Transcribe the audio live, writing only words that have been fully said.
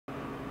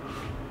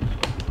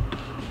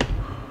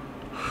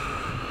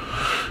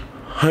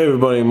Hi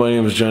everybody, my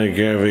name is Jonny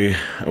Garvey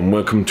and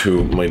welcome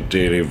to my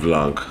daily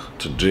vlog.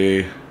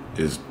 Today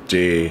is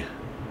day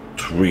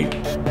 3.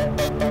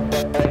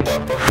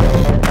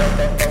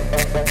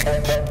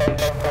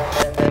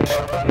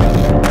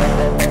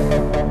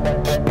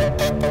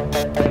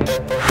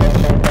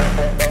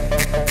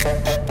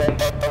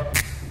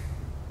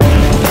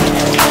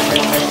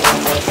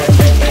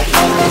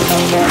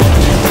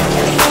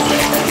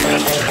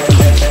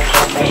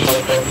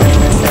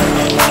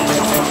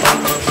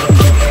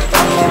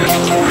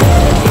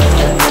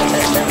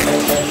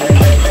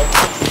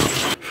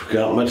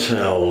 Got my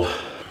towel.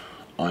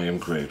 I am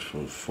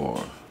grateful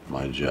for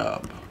my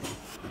job,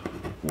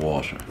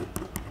 water,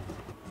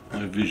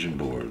 my vision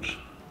board.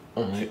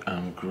 I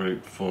am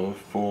grateful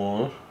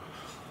for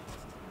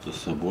the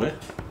Subway,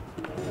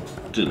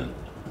 Dylan,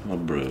 my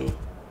bro.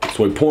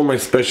 So I pour my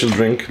special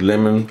drink,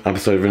 lemon, apple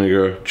cider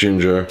vinegar,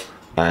 ginger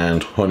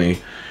and honey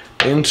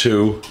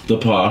into the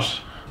pot,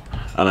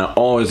 and I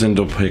always end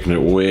up making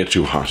it way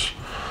too hot.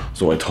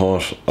 So I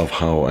thought of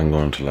how I'm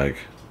going to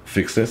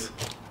fix this.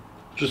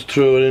 Just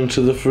throw it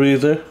into the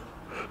freezer.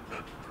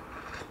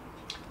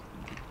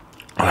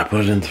 And I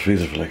put it in the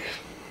freezer for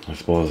I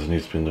suppose it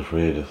needs to be in the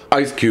freezer.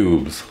 Ice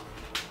cubes.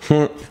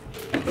 That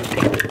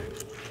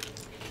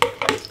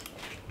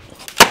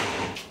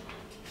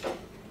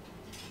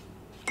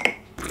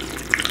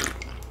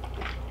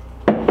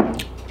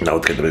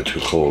was getting a bit too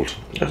cold.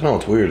 No,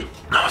 it's weird.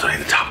 No, it's only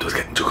the top that was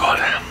getting too cold.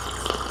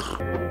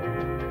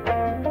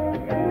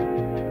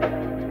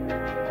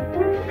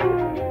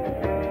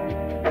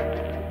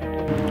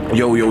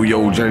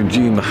 Yo, Jonny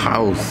G in the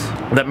house.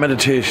 That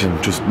meditation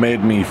just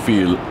made me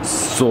feel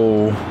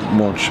so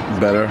much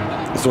better.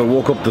 So I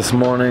woke up this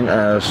morning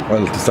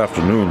this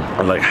afternoon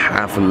at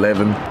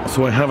 11:30.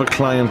 So I have a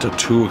client at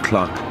 2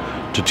 o'clock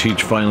to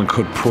teach Final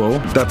Cut Pro.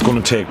 That's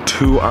going to take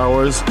 2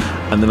 hours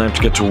and then I have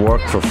to get to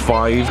work for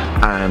 5,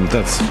 and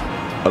that's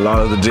a lot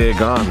of the day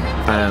gone.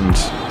 And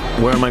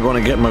where am I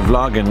going to get my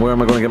vlog in? Where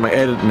am I going to get my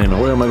editing in?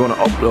 Where am I going to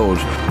upload?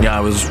 Yeah, I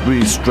was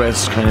really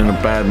stressed, kind of in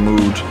a bad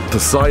mood. The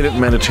silent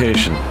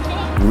meditation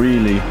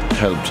really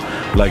helped.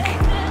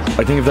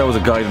 I think if that was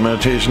a guided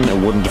meditation, it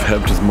wouldn't have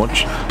helped as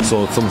much.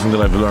 So it's something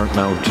that I've learned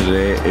now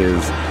today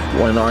is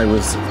when I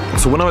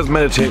was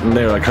meditating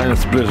there, I kind of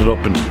split it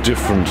up into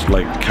different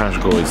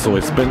categories. So I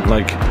spent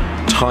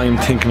time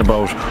thinking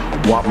about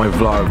what my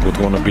vlog was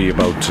going to be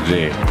about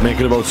today. Make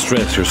it about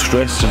stress. You're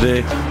stressed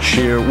today,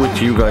 share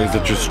with you guys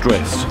that you're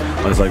stressed.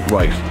 I was like,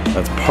 right,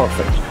 that's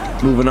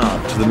perfect. Moving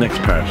on to the next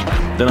part.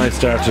 Then I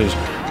started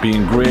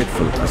being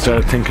grateful. I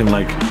started thinking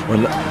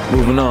well,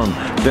 moving on.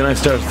 Then I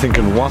started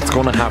thinking, what's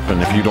going to happen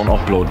if you don't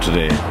upload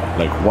today?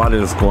 What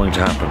is going to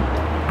happen?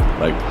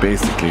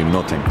 Basically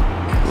nothing.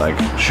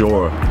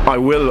 Sure, I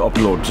will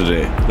upload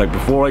today.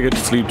 Before I get to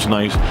sleep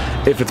tonight,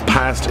 if it's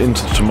passed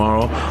into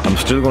tomorrow, I'm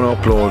still going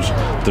to upload.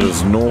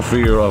 There's no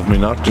fear of me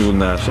not doing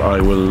that. I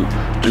will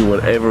do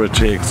whatever it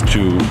takes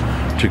to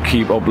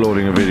keep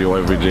uploading a video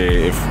every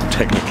day, if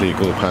technically it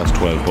goes past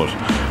 12, but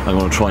I'm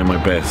going to try my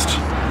best.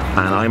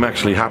 And I'm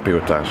actually happy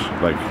with that.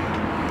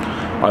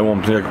 I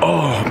won't be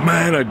oh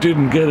man, I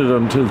didn't get it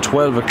until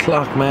 12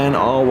 o'clock, man.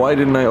 Oh, why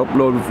didn't I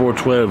upload before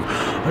 12?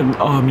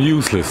 I'm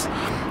useless.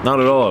 Not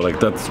at all.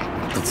 That's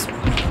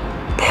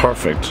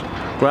perfect.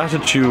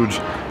 Gratitude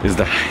is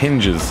the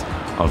hinges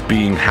of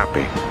being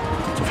happy.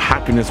 So if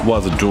happiness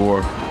was a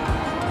door,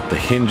 the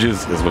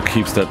hinges is what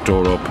keeps that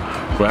door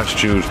up.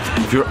 Gratitude.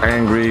 If you're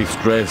angry,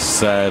 stressed,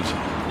 sad,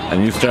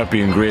 and you start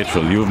being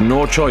grateful, you have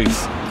no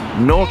choice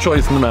in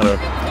the matter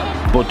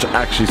but to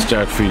actually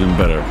start feeling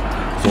better.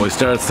 So I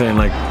started saying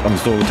I'm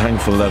so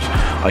thankful that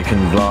I can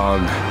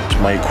vlog, to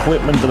my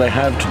equipment that I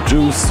have to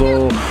do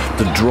so,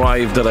 the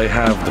drive that I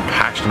have, the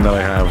passion that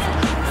I have,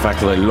 the fact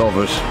that I love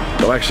it.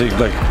 So actually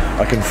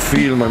I can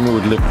feel my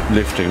mood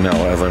lifting now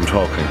as I'm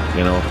talking,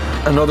 you know.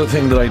 Another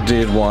thing that I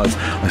did was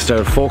I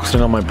started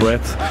focusing on my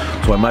breath.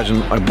 So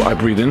imagine I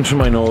breathe into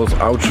my nose,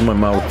 out through my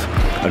mouth.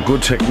 A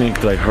good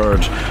technique that I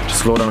heard to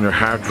slow down your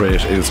heart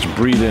rate is to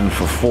breathe in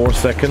for 4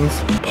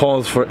 seconds,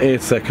 pause for 8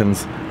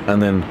 seconds,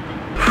 and then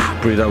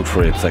breathe out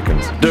for 8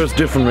 seconds. There's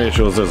different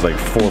ratios. There's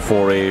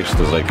 4-4-8,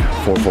 there's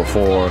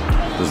 4-4-4,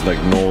 there's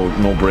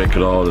no break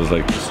at all. There's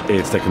just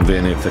 8 seconds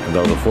in, 8 seconds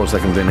out, or 4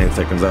 seconds in, 8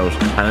 seconds out.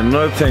 And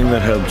another thing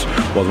that helped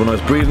was when I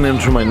was breathing in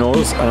through my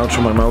nose and out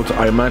through my mouth,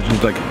 I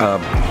imagined a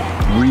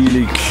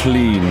really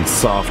clean,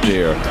 soft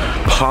air,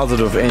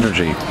 positive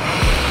energy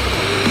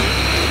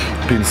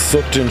being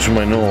sucked in through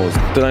my nose.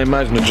 Then I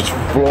imagined it just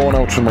flowing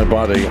out through my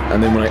body,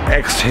 and then when I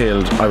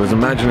exhaled, I was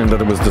imagining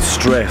that it was the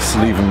stress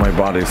leaving my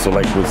body. So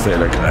we'll say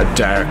a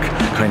dark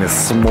kind of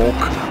smoke.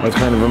 I was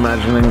kind of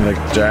imagining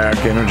dark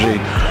energy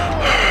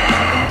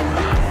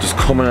just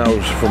coming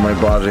out from my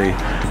body.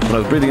 When I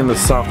was breathing in the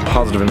soft,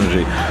 positive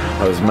energy,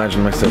 I was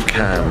imagining myself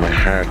calm, my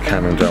heart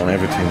calming down,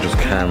 everything just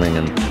calming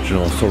and,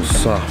 so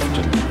soft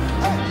and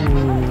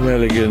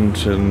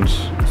elegant and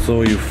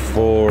so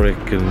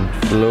euphoric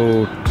and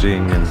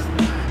floating and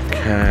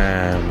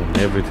calm, and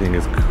everything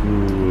is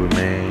cool,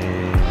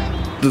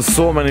 man. There's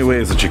so many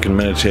ways that you can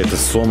meditate, there's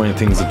so many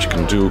things that you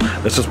can do.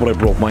 That's just what I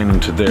broke mine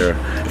into there.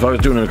 If I was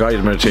doing a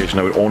guided meditation,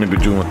 I would only be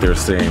doing what they're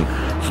saying.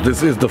 So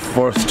this is the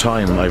first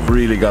time I've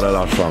really got a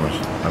lot from it.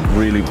 I've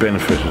really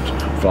benefited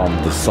from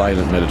the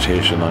silent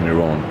meditation on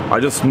your own. I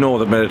just know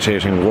that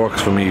meditating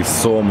works for me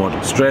so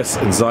much. Stress,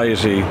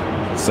 anxiety,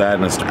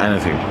 sadness,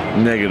 anything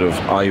negative,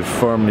 I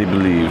firmly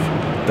believe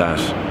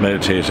that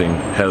meditating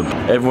help.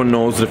 Everyone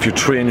knows that if you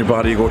train your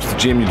body, you go to the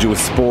gym, you do a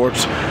sport,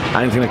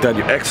 anything like that,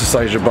 you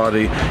exercise your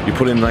body, you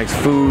put in nice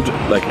food,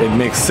 like it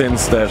makes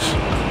sense that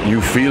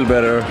you feel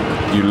better,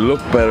 you look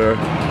better,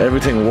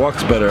 everything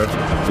works better.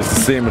 It's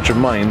the same with your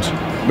mind.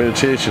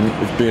 Meditation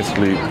is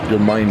basically your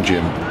mind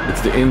gym.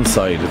 It's the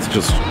inside, it's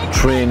just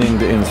training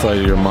the inside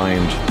of your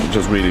mind. It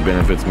just really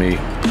benefits me,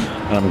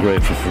 and I'm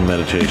grateful for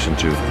meditation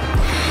too.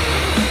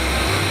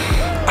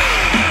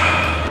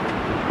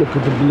 Look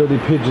at the bloody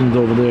pigeons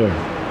over there.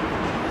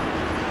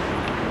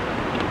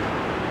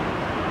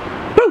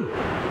 Boo!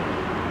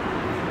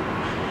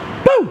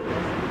 Boo!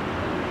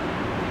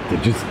 They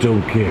just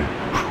don't care.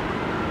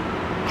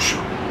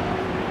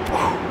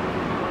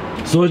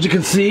 So as you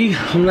can see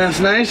from last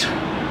night,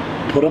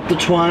 put up the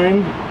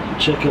twine,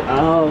 check it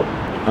out.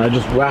 I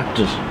just wrapped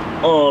it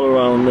all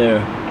around there.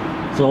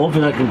 So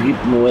hopefully I can keep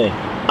them away.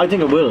 I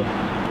think it will.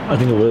 I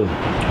think it will.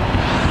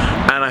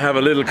 And I have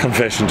a little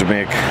confession to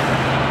make.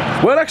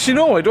 Well, actually,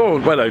 no, I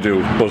don't. Well, I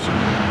do. But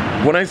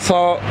when I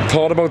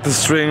thought about the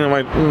string, I'm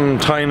like,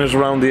 tying it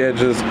around the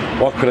edges,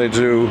 what could I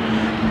do?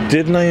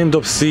 Didn't I end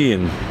up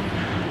seeing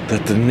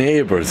that the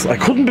neighbours, I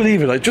couldn't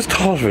believe it, I just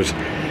thought of it.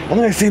 And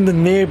then I seen the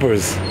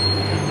neighbours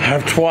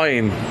have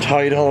twine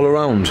tied all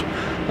around.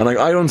 And like,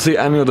 I don't see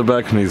any other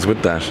balconies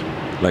with that.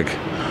 Like,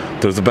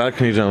 there's a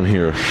balcony down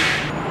here.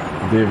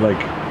 They have like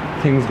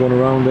things going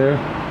around there,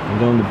 and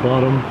down the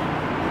bottom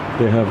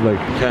they have like,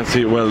 you can't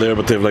see it well there,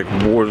 but they have like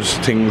boards,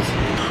 things.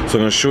 So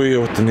I'm going to show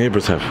you what the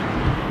neighbours have.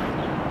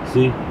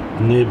 See,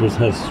 the neighbours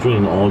have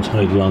string all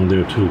tied along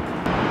there too.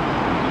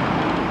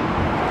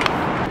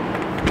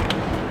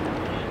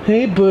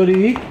 Hey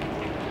buddy,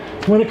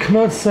 wanna come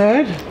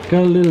outside?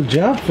 Got a little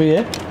job for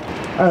you.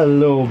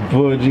 Hello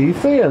buddy,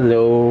 say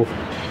hello.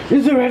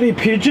 Is there any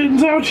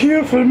pigeons out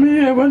here for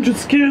me? I want to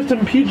scare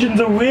some pigeons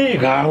away.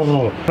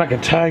 Oh, like a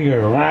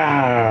tiger.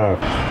 Wow.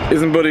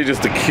 Isn't Buddy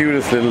just the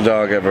cutest little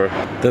dog ever?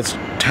 That's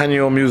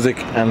Tanyo Music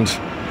and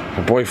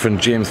her boyfriend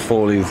James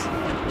Foley's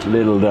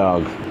little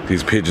dog.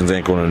 These pigeons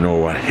ain't gonna know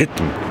what hit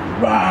them.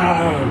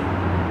 Wow.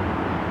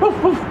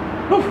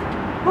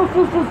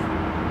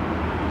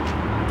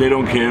 They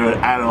don't care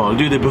at all,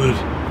 do they, bud?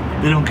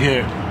 They don't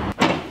care.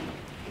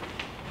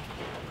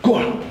 Go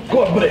on,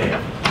 buddy.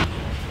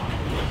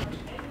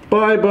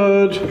 Bye,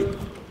 bud.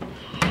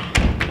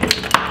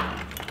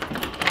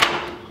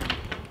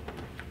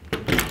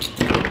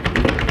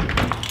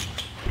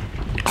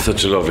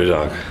 Such a lovely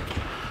dog.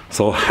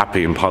 So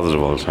happy and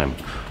positive all the time.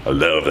 I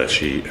love that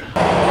sheet.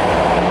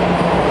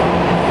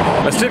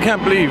 I still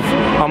can't believe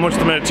how much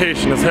the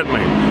meditation has helped me.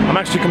 I'm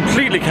actually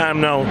completely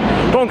calm now.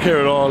 Don't care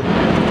at all.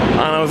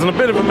 And I was in a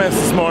bit of a mess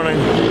this morning.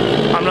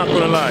 I'm not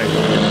gonna lie.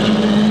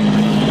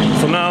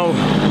 So now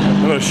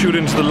I'm going to shoot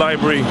into the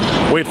library,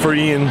 wait for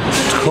Ian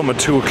to come at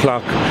 2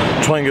 o'clock,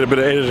 try and get a bit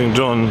of editing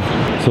done.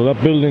 So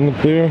that building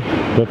up there,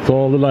 that's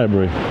all the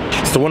library.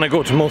 It's the one I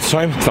go to most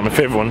time. It's not my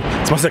favourite one.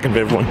 It's my second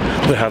favourite one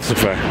that I have so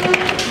far.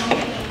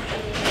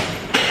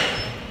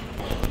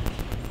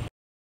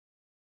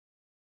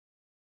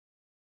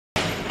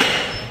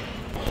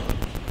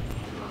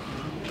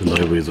 The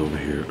libraries over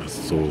here are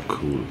so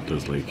cool.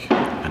 There's like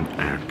an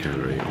art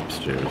gallery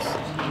upstairs.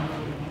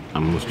 I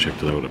must check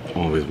that out. I've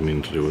always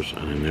meant to do it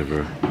and I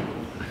never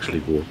actually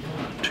go up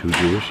to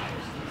do it.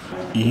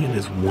 Ian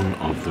is one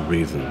of the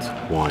reasons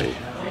why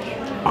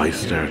I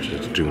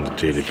started doing the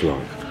daily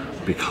vlog,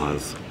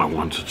 because I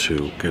wanted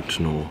to get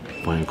to know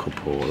Final Cut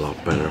Pro a lot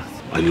better.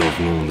 I love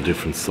knowing the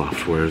different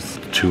softwares.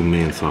 The two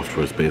main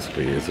softwares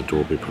basically is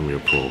Adobe Premiere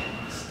Pro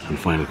and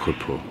Final Cut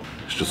Pro.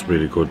 It's just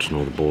really good to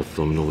know the both of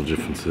them, know the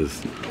differences.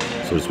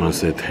 So I just want to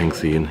say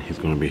thanks Ian, he's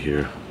going to be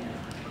here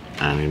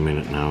any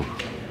minute now.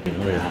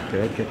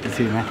 Good to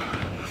see you, man.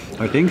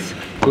 How are things?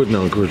 Good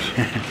now, good.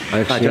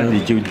 Jonny,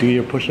 did you do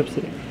your push-ups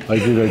today? I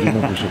did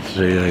my push-ups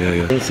today,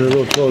 yeah. So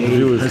look, all the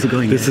viewers. How's it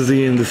going? This is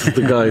Ian, this is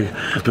the guy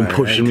who's been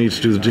pushing me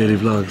to do the daily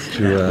vlogs.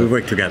 We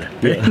work together.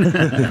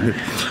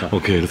 Yeah.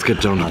 Okay, let's get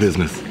down to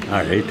business.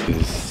 Alright.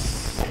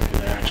 There's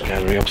an art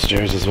gallery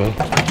upstairs as well.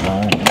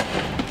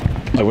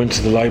 I went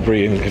to the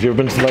library have you ever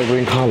been to the library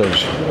in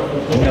college?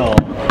 No.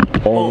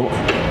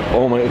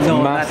 Oh my, it's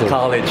massive. Not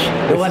college.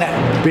 The one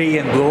at Bay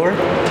and Bloor.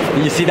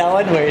 Did you see that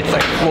one where it's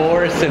like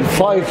floors and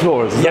 5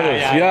 floors?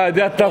 Yeah,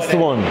 that's the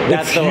one.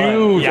 It's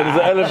huge.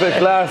 Yeah. There's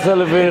glass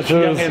elevators.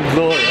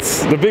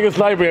 The biggest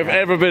library I've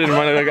ever been in.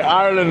 Like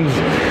Ireland.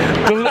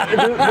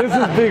 This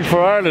is big for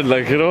Ireland,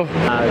 like, you know.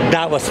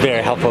 That was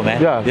very helpful,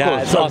 man.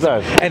 Yeah, it's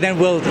awesome. And then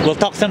we'll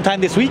talk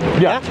sometime this week.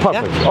 Yeah,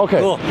 perfect. Yeah? Okay.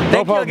 Cool.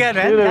 Thank you again,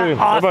 man. See you later.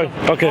 Awesome.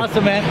 Bye. Okay.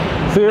 Awesome, man.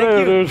 See you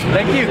later, dude.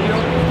 Thank you.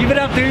 Keep it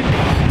up, dude.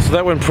 So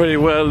that went pretty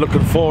well.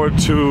 Looking forward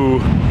to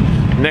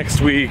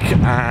next week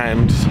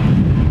and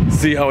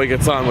see how he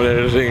gets on with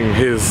editing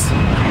his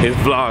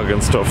vlog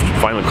and stuff,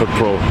 Final Cut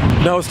Pro.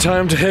 Now it's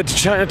time to head to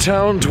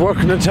Chinatown to work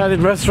in an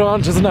Italian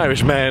restaurant as an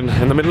Irishman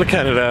in the middle of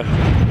Canada.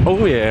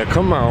 Oh yeah,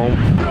 come on.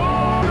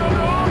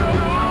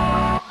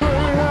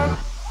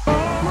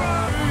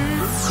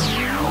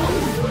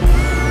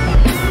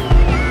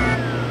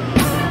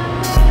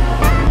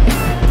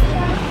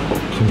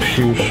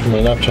 Compute my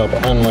laptop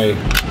and my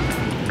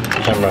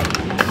camera.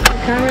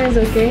 The camera is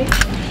okay?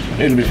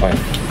 It'll be fine.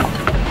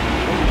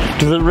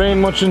 Does it rain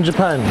much in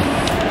Japan?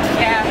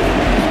 Yeah.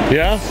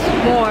 Yeah?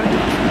 More.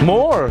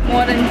 More?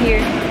 More than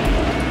here.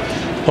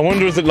 I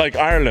wonder, is it like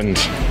Ireland?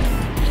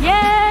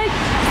 Yeah.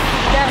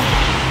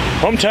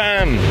 Home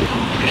time!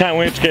 Can't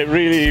wait to get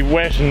really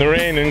wet in the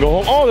rain and go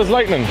home. Oh, there's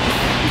lightning!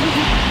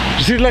 Did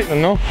you see the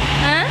lightning, no?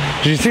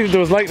 Huh? Did you see that there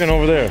was lightning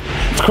over there?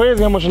 It's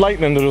crazy how much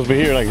lightning there was be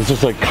here. Like, it's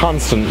just like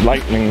constant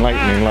lightning,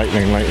 lightning,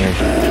 lightning, lightning.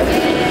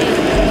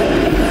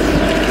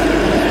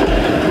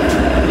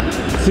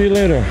 See you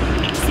later.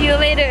 See you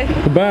later.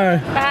 Goodbye.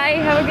 Bye.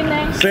 Have a good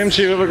night. Same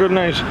to you. Have a good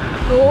night.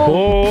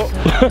 Oh.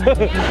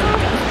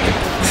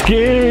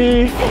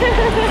 Ski.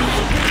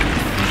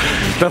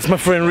 That's my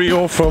friend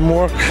Rio from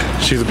work.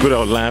 She's a good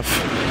old laugh.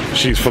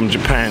 She's from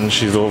Japan.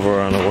 She's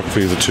over on a work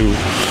visa too.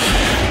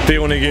 They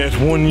only get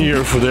 1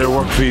 year for their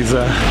work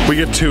visa. We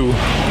get 2,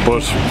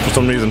 but for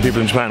some reason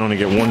people in Japan only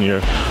get 1 year.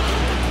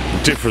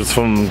 It differs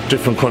from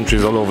different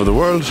countries all over the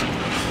world.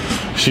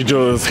 She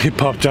does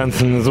hip-hop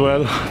dancing as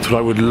well. That's what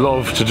I would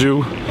love to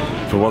do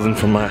if it wasn't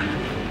for my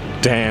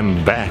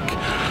damn back.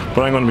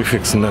 But I'm going to be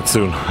fixing that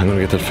soon. I'm going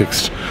to get that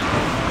fixed.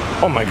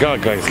 Oh my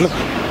god, guys, look.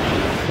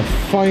 A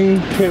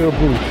fine pair of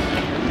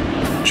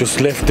boots.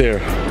 Just left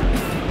there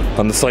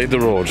on the side of the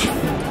road.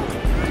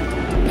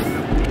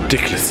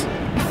 Ridiculous.